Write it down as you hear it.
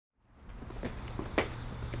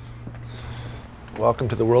Welcome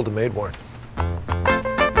to the world of MadeWorn.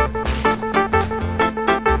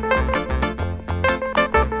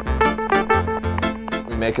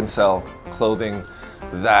 We make and sell clothing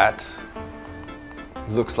that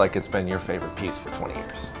looks like it's been your favorite piece for 20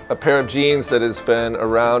 years. A pair of jeans that has been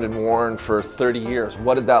around and worn for 30 years,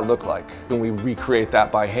 what did that look like? And we recreate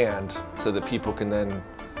that by hand so that people can then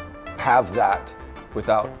have that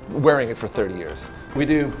without wearing it for 30 years. We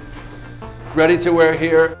do ready to wear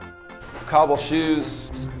here, cobble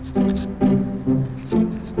shoes.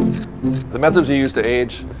 The methods we use to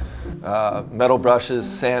age, metal brushes,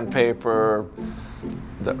 sandpaper,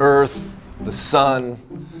 the earth, the sun,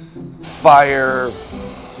 fire,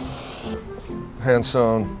 hand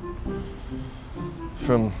sewn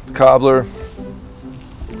from the cobbler.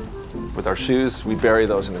 With our shoes, we bury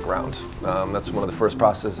those in the ground. That's one of the first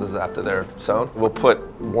processes after they're sewn. We'll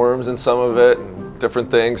put worms in some of it and different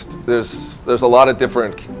things. There's a lot of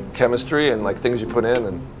different chemistry and like things you put in,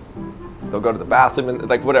 and they'll go to the bathroom and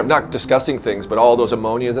like whatever, not disgusting things, but all those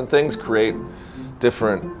ammonias and things create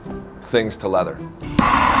different things to leather.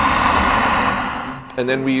 And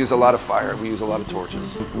then we use a lot of fire, we use a lot of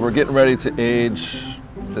torches. We're getting ready to age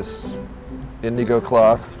this indigo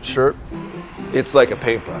cloth shirt. It's like a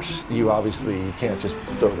paintbrush. You can't just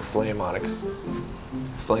throw the flame on it, because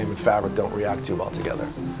flame and fabric don't react too well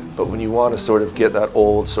together. But when you want to sort of get that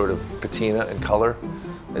old sort of patina and color,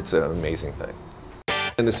 it's an amazing thing.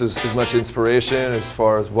 And this is as much inspiration as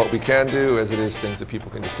far as what we can do as it is things that people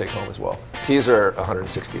can just take home as well. Tees are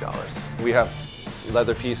 $160. We have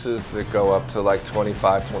leather pieces that go up to like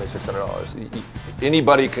 $2,500, $2,600.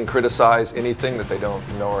 Anybody can criticize anything that they don't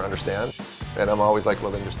know or understand. And I'm always like,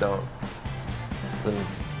 well, then just don't. Then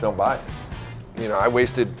don't buy it. You know, I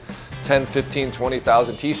wasted 10, 15,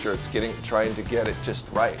 20,000 t-shirts trying to get it just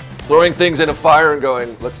right. Throwing things in a fire and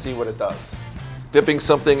going, let's see what it does. Dipping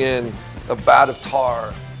something in a vat of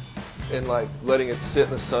tar and like letting it sit in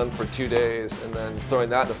the sun for 2 days and then throwing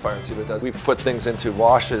that in the fire and see what it does. We've put things into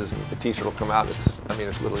washes and the t-shirt will come out. It's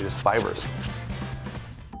literally just fibers.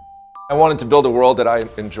 I wanted to build a world that I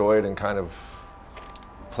enjoyed and kind of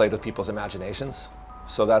played with people's imaginations.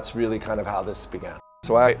 So that's really kind of how this began.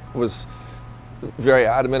 So I was very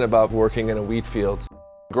adamant about working in a wheat field.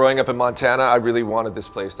 Growing up in Montana, I really wanted this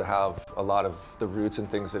place to have a lot of the roots and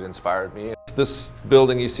things that inspired me. This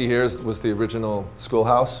building you see here was the original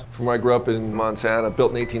schoolhouse from where I grew up in Montana,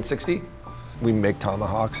 built in 1860. We make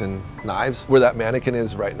tomahawks and knives. Where that mannequin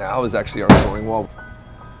is right now is actually our flooring wall.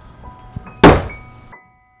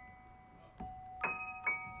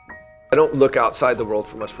 I don't look outside the world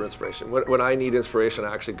for inspiration. When I need inspiration,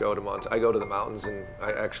 I actually go to I go to the mountains, and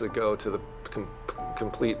I actually go to the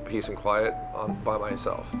complete peace and quiet by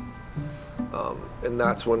myself. And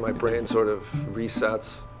that's when my brain sort of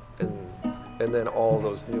resets, and then all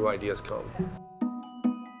those new ideas come.